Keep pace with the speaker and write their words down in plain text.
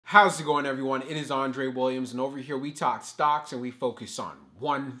How's it going, everyone? It is Andre Williams, and over here we talk stocks and we focus on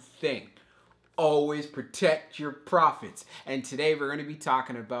one thing. Always protect your profits. And today we're going to be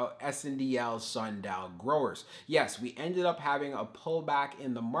talking about SNDL Sundial growers. Yes, we ended up having a pullback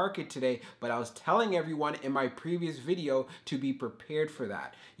in the market today, but I was telling everyone in my previous video to be prepared for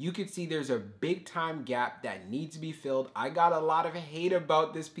that. You can see there's a big time gap that needs to be filled. I got a lot of hate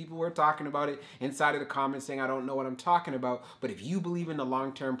about this. People were talking about it inside of the comments saying I don't know what I'm talking about. But if you believe in the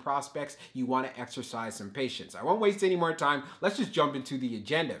long-term prospects, you want to exercise some patience. I won't waste any more time. Let's just jump into the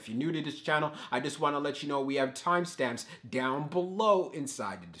agenda. If you're new to this channel, I just want to let you know we have timestamps down below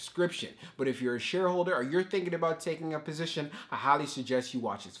inside the description. But if you're a shareholder or you're thinking about taking a position, I highly suggest you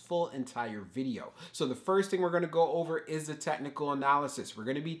watch this full entire video. So the first thing we're going to go over is the technical analysis. We're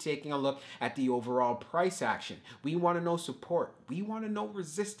going to be taking a look at the overall price action. We want to know support. We want to know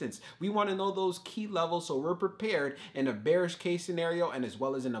resistance. We want to know those key levels so we're prepared in a bearish case scenario and as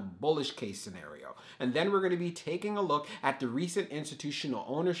well as in a bullish case scenario. And then we're going to be taking a look at the recent institutional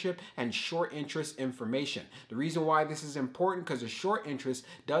ownership and short interest information. The reason why this is important because the short interest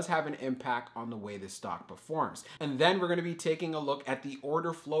does have an impact on the way the stock performs. And then we're going to be taking a look at the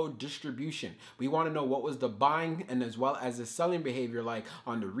order flow distribution. We want to know what was the buying and as well as the selling behavior like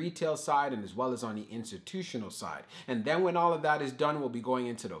on the retail side and as well as on the institutional side. And then when all of that is done, we'll be going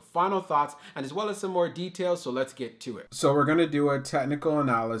into the final thoughts and as well as some more details. So let's get to it. So we're going to do a technical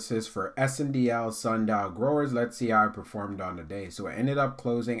analysis for SNDL Sundial growers. Let's see how it performed on the day. So it ended up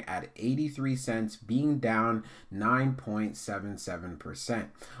closing at 83 cents, being down 9.77%.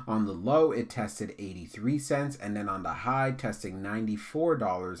 On the low, it tested 83 cents, and then on the high, testing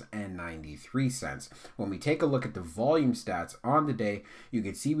 $94.93. When we take a look at the volume stats on the day, you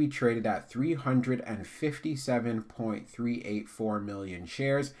can see we traded at 357.384 million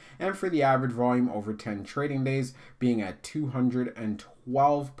shares, and for the average volume over 10 trading days being at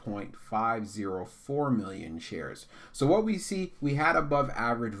 212.504 million shares. So what we see, we had above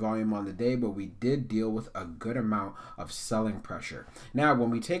average volume on the day, but we did deal with a good amount of selling pressure. Now,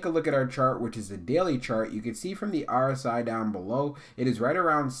 when we take a look at our chart, which is the daily chart, you can see from the RSI down below, it is right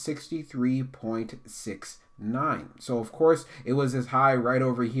around 63.69. So of course it was as high right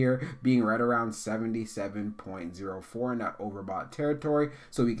over here being right around 77.04 in that overbought territory,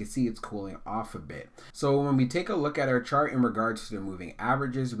 so we can see it's cooling off a bit. So when we take a look at our chart in regards to the moving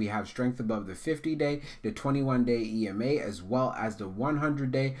averages, we have strength above the 50-day, the 21-day EMA, as well as the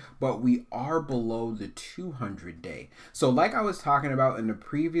 100-day, but we are below the 200-day. So like I was talking about in the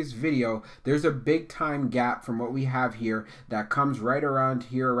previous video, there's a big time gap from what we have here that comes right around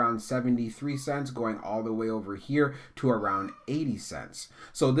here around 73 cents going all the way over here to around 80 cents.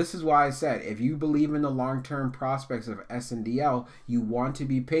 So this is why I said if you believe in the long-term prospects of SNDL, you want to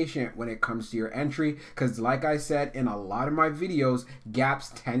be patient when it comes to your entry, because like I said in a lot of my videos,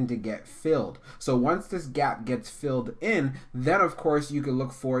 gaps tend to get filled. So once this gap gets filled in, then of course you can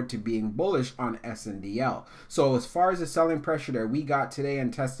look forward to being bullish on SNDL. So as far as the selling pressure that we got today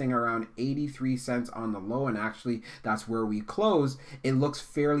and testing around 83 cents on the low, and actually that's where we closed, it looks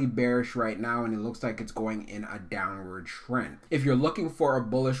fairly bearish right now and it looks like it's going in a downward trend. If you're looking for a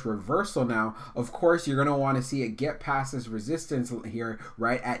bullish reversal now, of course you're going to want to see it get past this resistance here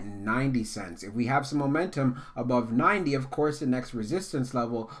right at 90 cents. If we have some momentum above 90, of course the next resistance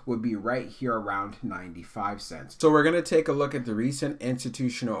level would be right here around 95 cents. So we're going to take a look at the recent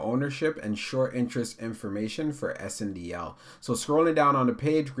institutional ownership and short interest information for SNDL. So scrolling down on the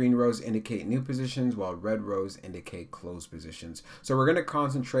page, green rows indicate new positions while red rows indicate closed positions. So we're going to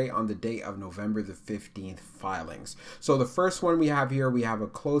concentrate on the date of November the 15th filings. So the first one we have here, we have a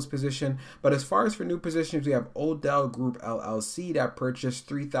closed position, but as far as for new positions, we have Odell Group LLC that purchased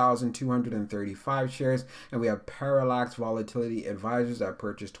 3,235 shares, and we have Parallax Volatility Advisors that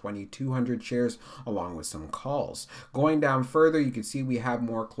purchased 2,200 shares along with some calls. Going down further, you can see we have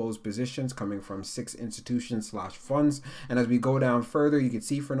more closed positions coming from 6 institutions / funds, and as we go down further, you can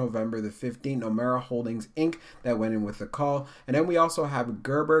see for November the 15th, Nomura Holdings Inc. that went in with the call, and then we also have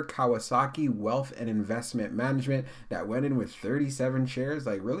Gerber Kawasaki Wealth and Investment Management that went in with 37 shares.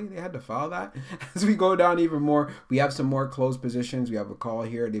 Like, really, they had to file that? As we go down even more, we have some more closed positions. We have a call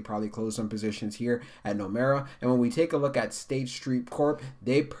here. They probably closed some positions here at Nomura. And when we take a look at State Street Corp,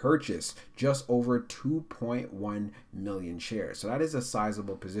 they purchased just over 2.1 million shares. So that is a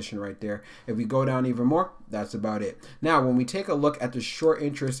sizable position right there. If we go down even more, that's about it. Now, when we take a look at the short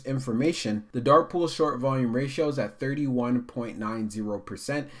interest information, the dark pool short volume ratio is at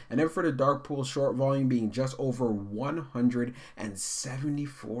 31.90%. And then for the dark pool short volume, volume being just over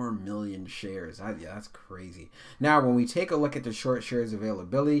 174 million shares. Yeah, that's crazy. Now, when we take a look at the short shares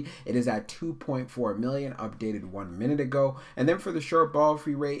availability, it is at 2.4 million, updated 1 minute ago. And then for the short ball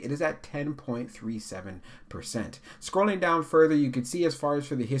free rate, it is at 10.37%. Scrolling down further, you can see as far as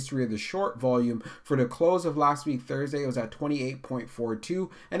for the history of the short volume, for the close of last week, Thursday, it was at 28.42.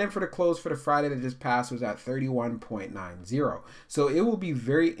 And then for the close for the Friday that just passed, it was at 31.90. So it will be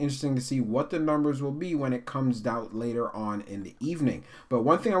very interesting to see what the numbers will be when it comes out later on in the evening. But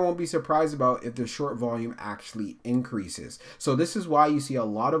one thing I won't be surprised about if the short volume actually increases. So this is why you see a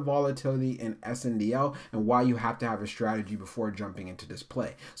lot of volatility in SNDL and why you have to have a strategy before jumping into this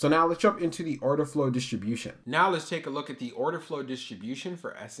play. So now let's jump into the order flow distribution. Now let's take a look at the order flow distribution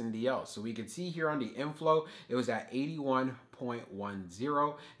for SNDL. So we can see here on the inflow, it was at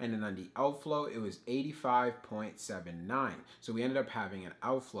 81.10, and then on the outflow it was 85.79. So we ended up having an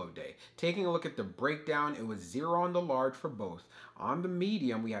outflow day. Taking a look at the breakdown, it was 0 on the large for both. On the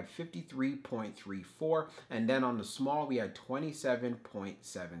medium we had 53.34, and then on the small we had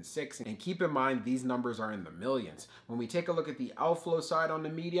 27.76. And keep in mind these numbers are in the millions. When we take a look at the outflow side on the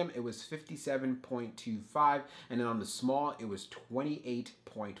medium, it was 57.25, and then on the small it was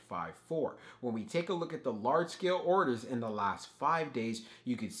 28.54. When we take a look at the large scale orders in the last 5 days,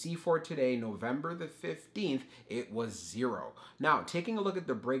 you can see for today, November the 15th, it was 0. Now, taking a look at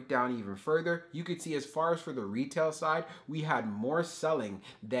the breakdown even further, you can see as far as for the retail side, we had more selling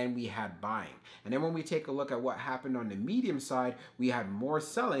than we had buying. And then when we take a look at what happened on the medium side, we had more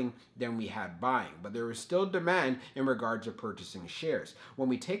selling than we had buying, but there was still demand in regards to purchasing shares. When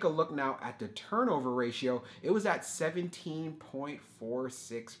we take a look now at the turnover ratio, it was at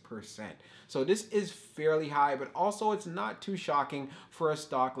 17.46%. So this is fairly high, but also it's not too shocking for a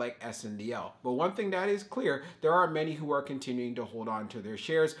stock like SNDL. But one thing that is clear, there are many who are continuing to hold on to their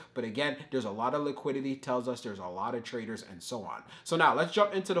shares. But again, there's a lot of liquidity, tells us there's a lot of traders and so on. So now let's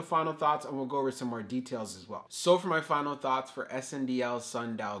jump into the final thoughts and we'll go over some more details as well. So for my final thoughts for SNDL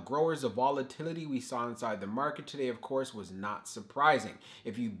Sundial growers, the volatility we saw inside the market today, of course, was not surprising.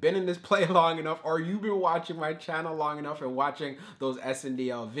 If you've been in this play long enough, or you've been watching my channel long enough and watching those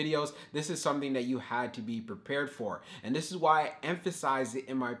SNDL videos, this is something that you had to be prepared for. And this is why I emphasized it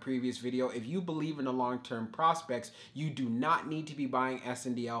in my previous video. If you believe in the long-term prospects, you do not need to be buying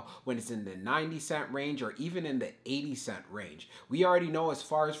SNDL when it's in the 90-cent range or even in the 80-cent range. We already know as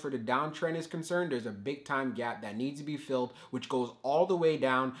far as for the downtrend is concerned, there's a big time gap that needs to be filled, which goes all the way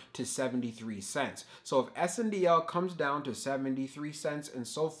down to 73 cents. So if SNDL comes down to 73 cents and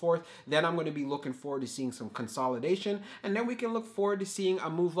so forth, then I'm going to be looking forward to seeing some consolidation, and then we can look forward to seeing a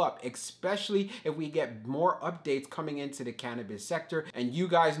move up, especially if we get more updates coming into the cannabis sector. And you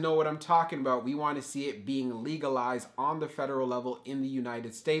guys know what I'm talking about. We want to see it being legalized on the federal level in the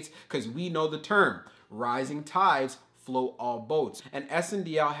United States, because we know the term, rising tides float all boats. And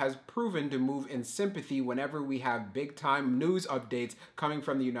SNDL has proven to move in sympathy whenever we have big time news updates coming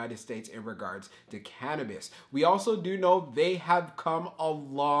from the United States in regards to cannabis. We also do know they have come a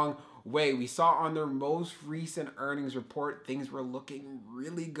long way. We saw on their most recent earnings report, things were looking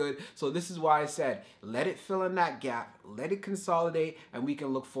really good. So this is why I said, let it fill in that gap, let it consolidate, and we can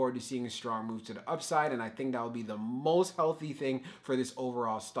look forward to seeing a strong move to the upside. And I think that will be the most healthy thing for this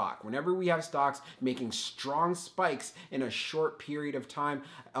overall stock. Whenever we have stocks making strong spikes in a short period of time,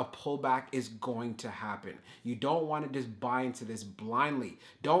 a pullback is going to happen. You don't want to just buy into this blindly.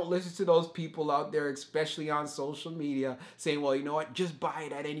 Don't listen to those people out there, especially on social media, saying, well, you know what, just buy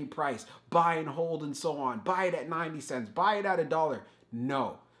it at any price. Buy and hold and so on. Buy it at 90 cents. Buy it at $1.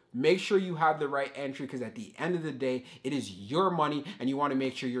 No. Make sure you have the right entry, because at the end of the day, it is your money and you want to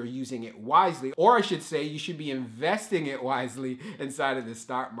make sure you're using it wisely. Or I should say, you should be investing it wisely inside of the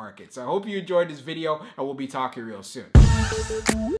stock market. So I hope you enjoyed this video, and we'll be talking real soon.